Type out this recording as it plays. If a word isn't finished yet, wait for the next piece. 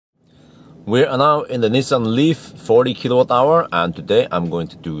We are now in the Nissan Leaf 40 kWh, and today I'm going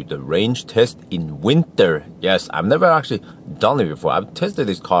to do the range test in winter. Yes, I've never actually done it before. I've tested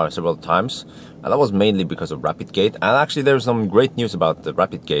this car several times, and that was mainly because of Rapid Gate. And actually there's some great news about the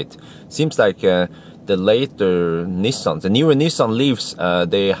Rapid Gate. Seems like the later Nissans, the newer Nissan Leafs,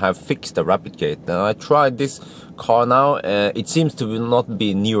 they have fixed the Rapid Gate. Now I tried this car now, it seems to not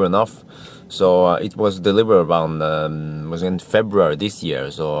be new enough. So it was delivered around, was in February this year,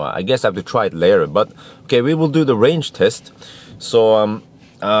 so I guess I have to try it later. But okay, we will do the range test. So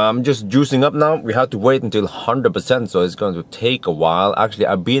I'm just juicing up now. We have to wait until 100%, so it's going to take a while. Actually,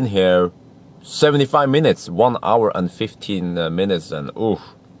 I've been here 75 minutes, 1 hour and 15 minutes, and oof.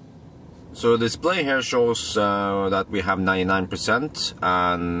 So the display here shows that we have 99%,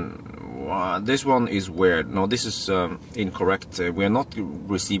 and this one is weird. No, this is incorrect. We are not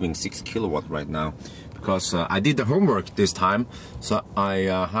receiving 6 kilowatt right now, because I did the homework this time. So I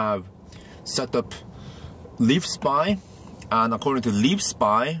have set up Leaf Spy, and according to Leaf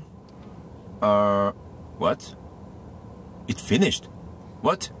Spy, what? It finished.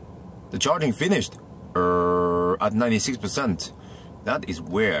 What? The charging finished at 96%. That is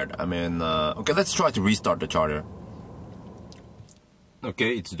weird. I mean, okay, let's try to restart the charger.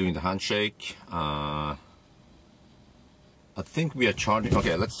 Okay, it's doing the handshake. I think we are charging.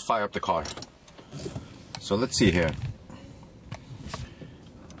 Okay, let's fire up the car. So let's see here.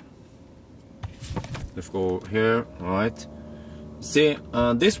 Let's go here. All right. See,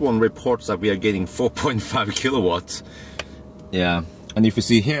 this one reports that we are getting 4.5 kilowatts. Yeah, and if you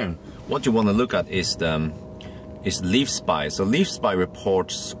see here, what you want to look at is the Leaf Spy. So Leaf Spy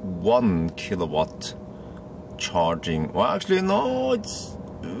reports 1 kilowatt charging. Well, actually no, it's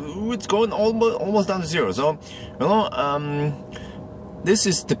going almost down to 0. So you know, this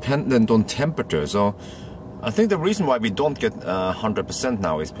is dependent on temperature. So I think the reason why we don't get 100%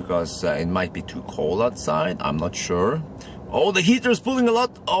 now is because it might be too cold outside. I'm not sure. Oh, the heater is pulling a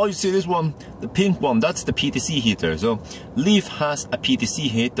lot. Oh, you see this one, the pink one, that's the PTC heater. So Leaf has a PTC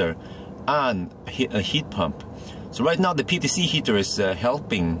heater and a heat pump. So right now the PTC heater is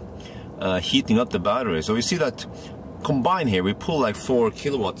helping heating up the battery. So you see that combined here we pull like 4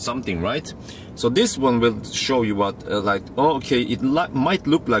 kilowatt something, right? So this one will show you what like, oh, okay, it might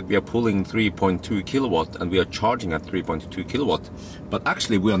look like we are pulling 3.2 kilowatt and we are charging at 3.2 kilowatt, but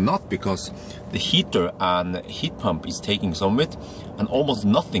actually we are not, because the heater and heat pump is taking some of it and almost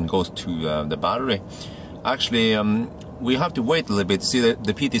nothing goes to the battery. Actually we have to wait a little bit. See,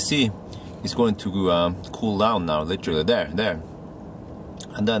 the PTC is going to cool down now, literally there,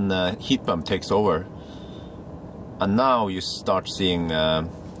 and then heat pump takes over, and now you start seeing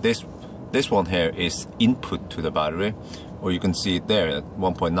this one here is input to the battery, or you can see it there at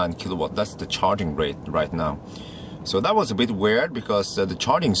 1.9 kilowatt. That's the charging rate right now. So that was a bit weird, because the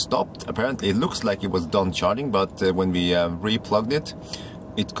charging stopped. Apparently it looks like it was done charging, but when we re-plugged it,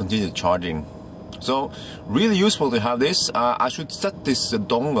 it continued charging. So really useful to have this. I should set this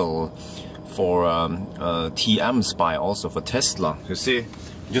dongle for TM Spy also for Tesla. You see,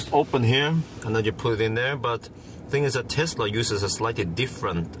 just open here and then you put it in there, but the thing is that Tesla uses a slightly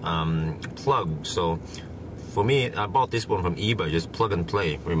different plug. So for me, I bought this one from eBay, just plug and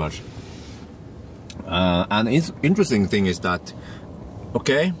play pretty much. And it's interesting thing is that,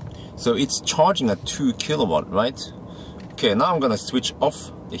 okay, so it's charging at 2 kilowatt, right? Okay, now I'm gonna switch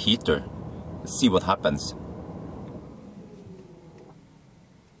off the heater. Let's see what happens.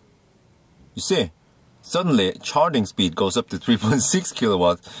 You see, suddenly charging speed goes up to 3.6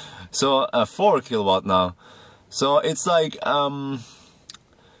 kilowatt, so 4 kilowatt now. So it's like,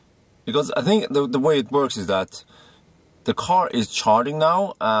 because I think the way it works is that the car is charging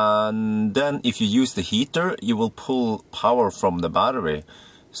now, and then if you use the heater, you will pull power from the battery.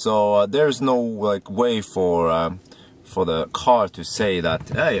 So there's no like way for the car to say that,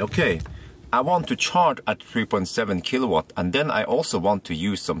 hey, okay, I want to charge at 3.7 kilowatt, and then I also want to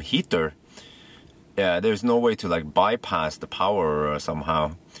use some heater. Yeah, there's no way to like bypass the power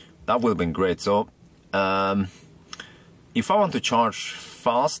somehow. That would have been great. So if I want to charge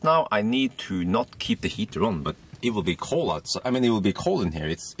fast now, I need to not keep the heater on, but it will be cold outside. I mean, it will be cold in here.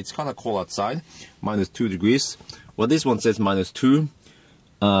 It's kind of cold outside, -2 degrees. Well, this one says -2.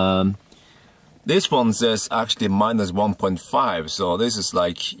 This one says actually -1.5. So this is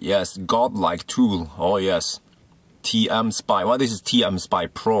like, yes, godlike tool. Oh yes, TM Spy. Well, this is TM Spy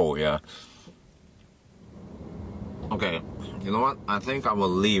Pro. Yeah. Okay, you know what? I think I will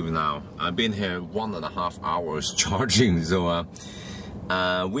leave now. I've been here 1.5 hours charging, so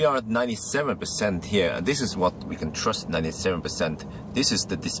we are at 97% here. This is what we can trust, 97%. This is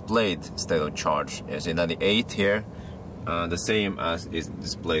the displayed state of charge. You see 98 here, the same as is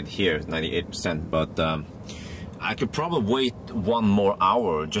displayed here, 98%, but I could probably wait 1 more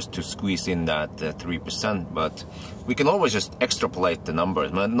hour just to squeeze in that 3%, but we can always just extrapolate the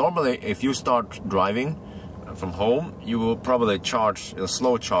numbers. But normally, if you start driving from home, you will probably charge a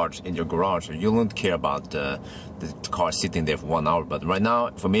slow charge in your garage. You won't care about the car sitting there for 1 hour. But right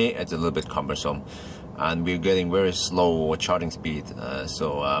now, for me, it's a little bit cumbersome, and we're getting very slow charging speed.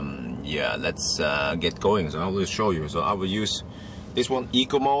 Yeah, let's get going. So I will show you. So I will use this one,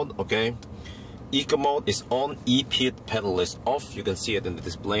 Eco Mode. Okay, Eco Mode is on, EP pedal is off. You can see it in the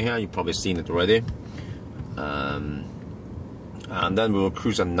display here. You've probably seen it already. And then we will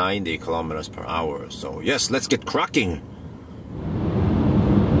cruise at 90 kilometers per hour. So yes, let's get cracking.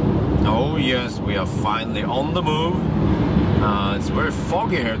 Oh yes, we are finally on the move. It's very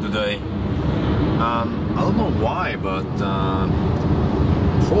foggy here today. I don't know why, but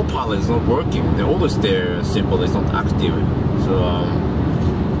ProPilot is not working. The auto steer symbol is not active. So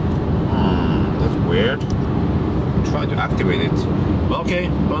that's weird. Try to activate it. Well, okay,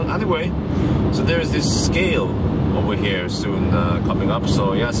 well anyway, so there is this scale over here soon coming up.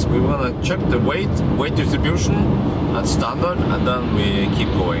 So yes, we want to check the weight distribution at standard, and then we keep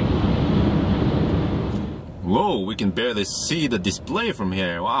going. Whoa, we can barely see the display from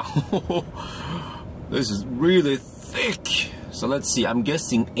here. Wow. This is really thick. So let's see, I'm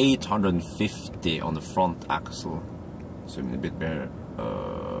guessing 850 on the front axle. Zoom a bit better.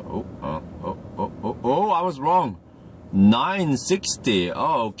 Oh, I was wrong. 960.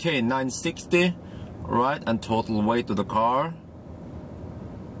 Oh, okay, 960. Right, and total weight of the car.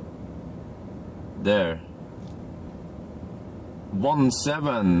 There.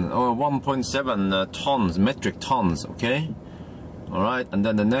 1.7 tons, metric tons. Okay. All right, and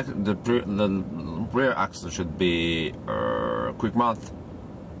then the rear axle should be quick math.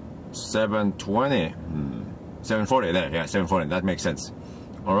 720. 740 there. Yeah, 740. That makes sense.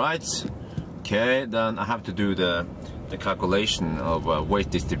 All right. Okay, then I have to do the calculation of weight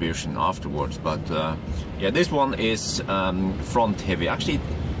distribution afterwards, but yeah, this one is front heavy. Actually, it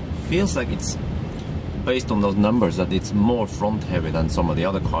feels like it's based on those numbers that it's more front heavy than some of the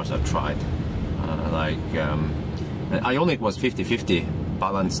other cars I've tried. Ioniq was 50-50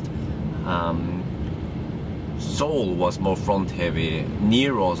 balanced. Soul was more front heavy.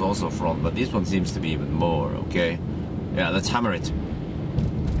 Nero was also front, but this one seems to be even more. Okay, yeah, let's hammer it.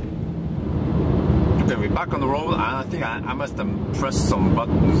 Okay, we're back on the road. I think I must have pressed some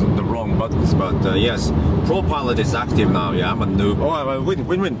buttons, the wrong buttons, but yes, ProPilot is active now. Yeah, I'm a noob. Oh,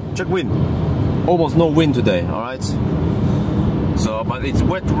 wind, check wind. Almost no wind today, alright? So, but it's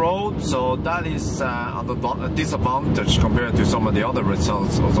wet road, so that is a disadvantage compared to some of the other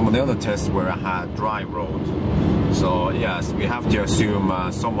results or some of the other tests where I had dry road. So yes, we have to assume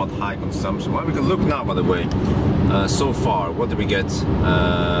somewhat high consumption. Well, we can look now, by the way. So far, what did we get?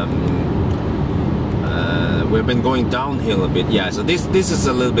 We've been going downhill a bit. Yeah, so this is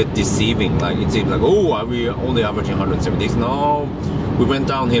a little bit deceiving. Like it seems like, oh, are we only averaging 170? No, we went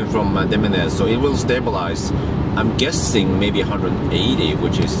downhill from Demenez, so it will stabilize. I'm guessing maybe 180,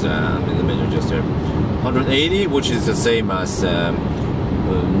 which is let me measure just here. 180, which is the same as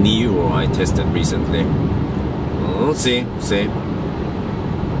Nero I tested recently. We'll see.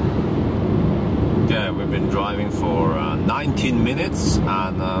 Okay, we've been driving for 19 minutes,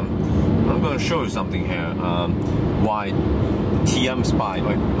 and I'm going to show you something here. Why TM Spy,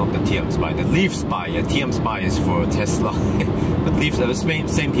 not the TM Spy, the Leaf Spy. Yeah, TM Spy is for Tesla, but Leaf are the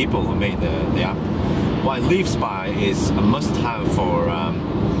same people who made the app. Why Leaf Spy is a must-have for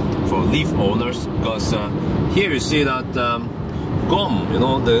Leaf owners, because here you see that GOM, you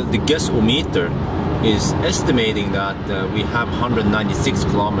know, the guess-o-meter is estimating that we have 196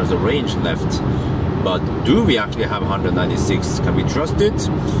 kilometers of range left. But do we actually have 196? Can we trust it?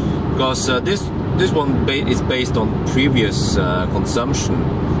 Because this one is based on previous consumption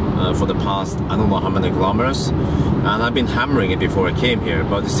for the past, I don't know how many kilometers, and I've been hammering it before I came here.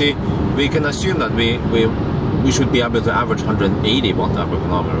 But you see, we can assume that we should be able to average 180 watt per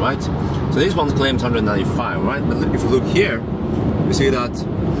kilometer, right? So this one claims 195, right? But if you look here, you see that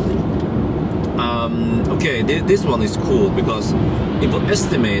okay, this one is cool because it will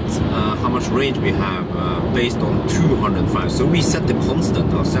estimate how much range we have based on 205. So we set the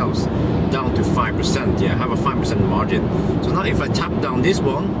constant ourselves down to 5%. Yeah, have a 5% margin. So now if I tap down this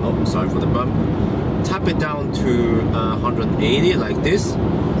one, oh, sorry for the bump, tap it down to 180 like this.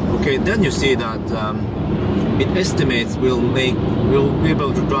 Okay, then you see that it estimates we'll be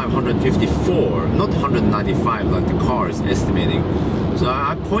able to drive 154, not 195 like the car is estimating. So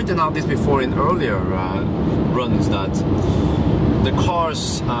I pointed out this before in earlier runs that the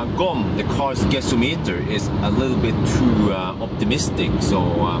car's GOM, the car's gasometer is a little bit too optimistic. So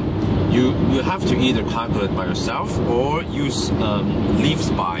you have to either calculate by yourself or use Leaf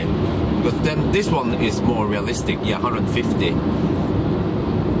Spy, because then this one is more realistic. Yeah, 150.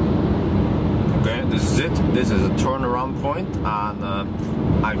 Okay, this is it. This is a turnaround point, and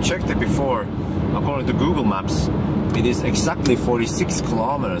I've checked it before. According to Google Maps, it is exactly 46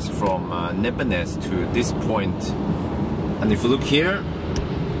 kilometers from Nebbenes to this point. And if you look here,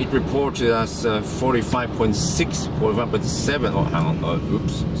 it reported as 45.6, 45.7. Oh, hang on.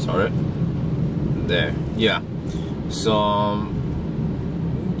 Oops, sorry. There, yeah. So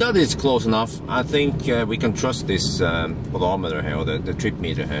that is close enough. I think we can trust this odometer here, or the trip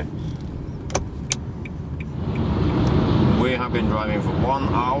meter here. We have been driving for 1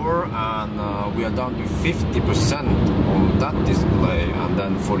 hour, and we are down to 50% on that display, and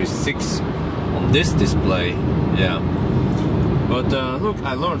then 46 on this display. Yeah. But look,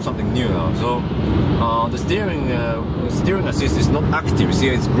 I learned something new now. So the steering assist is not active. You see,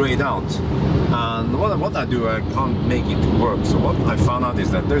 it's grayed out. And what I do, I can't make it work. So what I found out is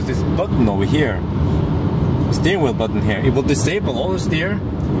that there's this button over here, the steering wheel button here. It will disable all the steer.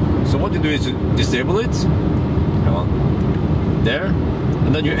 So what you do is you disable it. Come on, there,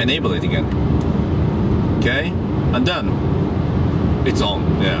 and then you enable it again. Okay, and then it's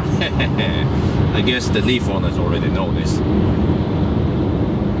on. Yeah. I guess the Leaf owners already know this.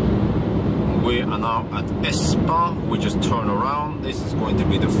 We are now at Espa. We just turn around. This is going to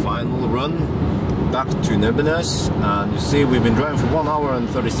be the final run back to Nebbenes. And you see, we've been driving for 1 hour and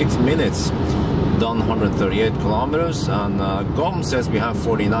 36 minutes, done 138 kilometers, and GOM says we have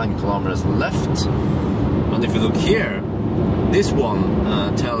 49 kilometers left. And if you look here, this one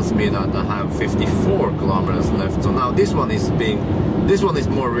tells me that I have 54 kilometers left. So now this one is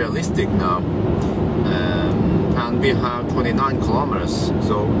more realistic now. And we have 29 kilometers,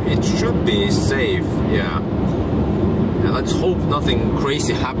 so it should be safe. Yeah, and let's hope nothing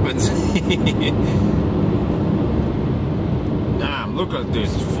crazy happens. Damn, look at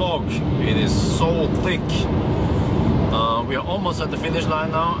this fog, it is so thick. We are almost at the finish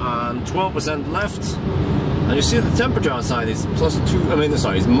line now, and 12% left. And you see the temperature outside is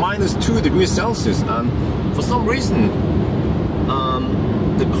it's minus 2 degrees Celsius, and for some reason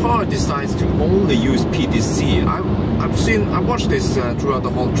the car decides to only use PTC. I've watched this throughout the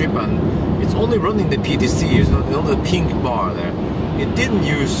whole trip, and it's only running the PTC. It's not the pink bar there. It didn't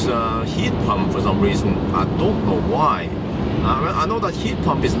use heat pump for some reason. I don't know why. I know that heat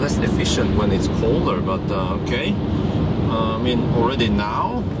pump is less efficient when it's colder, but okay. I mean, already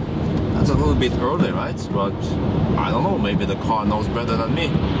now, that's a little bit early, right? But I don't know, maybe the car knows better than me.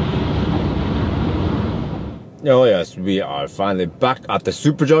 Oh yes, we are finally back at the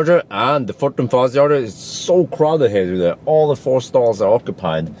supercharger, and the Fortum fast charger is so crowded here today. All the 4 stalls are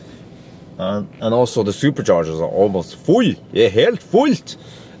occupied, and also the superchargers are almost full. Yeah, helt fullt.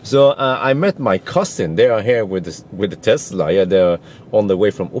 So I met my cousin. They are here with the Tesla. Yeah, they're on the way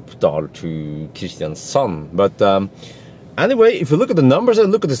from Uppdal to Kristiansand. But anyway, if you look at the numbers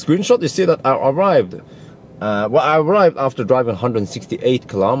and look at the screenshot, you see that I arrived. I arrived after driving 168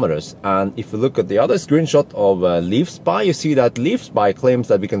 kilometers, and if you look at the other screenshot of Leaf Spy, you see that Leaf Spy claims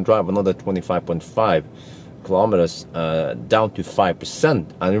that we can drive another 25.5 kilometers down to 5%.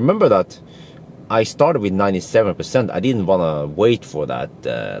 And remember that I started with 97%. I didn't want to wait for that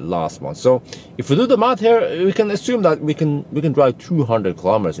last one. So if we do the math here, we can assume that we can drive 200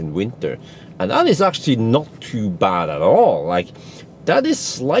 kilometers in winter, and that is actually not too bad at all. Like, that is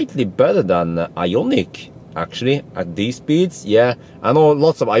slightly better than Ioniq. Actually, at these speeds. Yeah, I know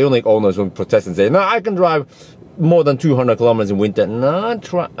lots of Ioniq owners will protest and say, no, I can drive more than 200 kilometers in winter. No,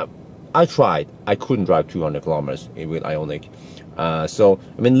 I tried. I couldn't drive 200 kilometers with Ioniq. So,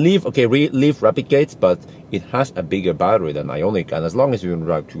 I mean, Leaf replicates, but it has a bigger battery than Ioniq. And as long as you don't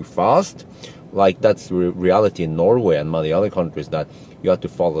drive too fast, like that's reality in Norway and many other countries, that you have to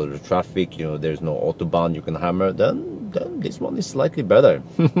follow the traffic, you know, there's no autobahn you can hammer, then this one is slightly better.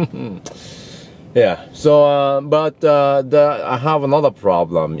 Yeah, so, but I have another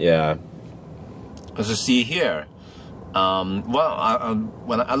problem, yeah. As you see here,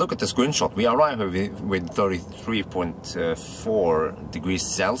 when I look at the screenshot, we arrive with 33.4 degrees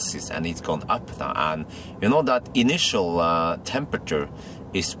Celsius, and it's gone up now. And you know that initial temperature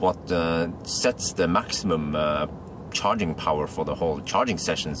is what sets the maximum charging power for the whole charging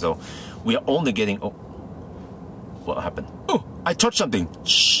session. So we are only getting... Oh, what happened? Oh, I touched something.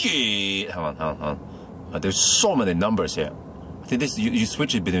 Shit. Hold on. There's so many numbers here. I think this you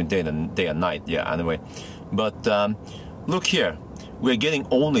switch it between day and night. Yeah. Anyway, but look here, we're getting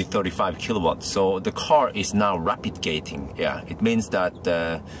only 35 kilowatts, so the car is now rapid gating. Yeah, it means that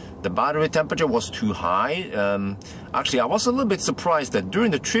the battery temperature was too high. Actually, I was a little bit surprised that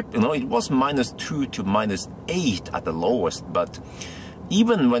during the trip, you know, it was -2 to -8 at the lowest, but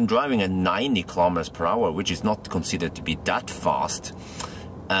even when driving at 90 kilometers per hour, which is not considered to be that fast,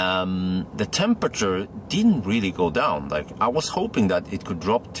 the temperature didn't really go down. Like, I was hoping that it could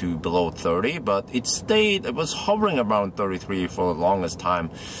drop to below 30, but it was hovering around 33 for the longest time.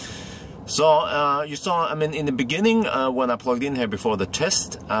 So you saw, I mean, in the beginning, when I plugged in here before the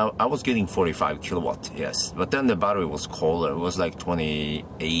test, I was getting 45 kilowatt, yes. But then the battery was colder. It was like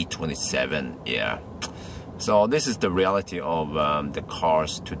 28, 27, yeah. So this is the reality of the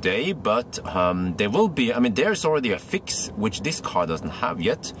cars today, but there will be, I mean, there's already a fix, which this car doesn't have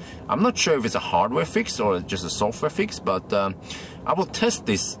yet. I'm not sure if it's a hardware fix or just a software fix, but I will test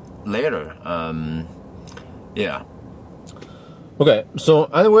this later, yeah. Okay, so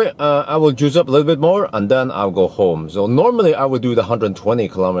anyway, I will juice up a little bit more and then I'll go home. So normally I would do the 120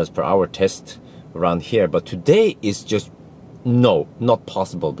 kilometers per hour test around here, but today is just, no, not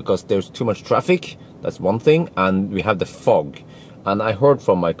possible because there's too much traffic. That's one thing, and we have the fog. And I heard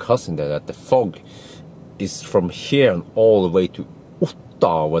from my cousin that the fog is from here and all the way to Utta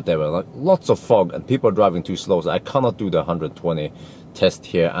or whatever. Like, lots of fog, and people are driving too slow, so I cannot do the 120 test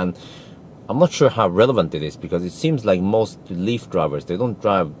here. And I'm not sure how relevant it is, because it seems like most Leaf drivers, they don't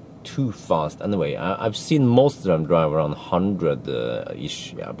drive too fast anyway. I've seen most of them drive around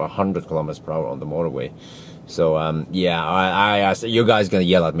 100-ish, yeah, about 100 kilometers per hour on the motorway. So yeah, you guys gonna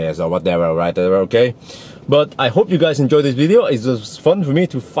yell at me, so whatever, right? Okay, but I hope you guys enjoyed this video. It was fun for me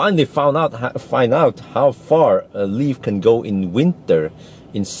to finally find out how far a Leaf can go in winter.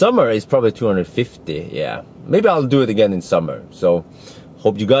 In summer it's probably 250. Yeah, maybe I'll do it again in summer. So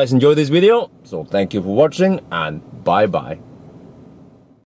hope you guys enjoyed this video. So thank you for watching, and bye bye.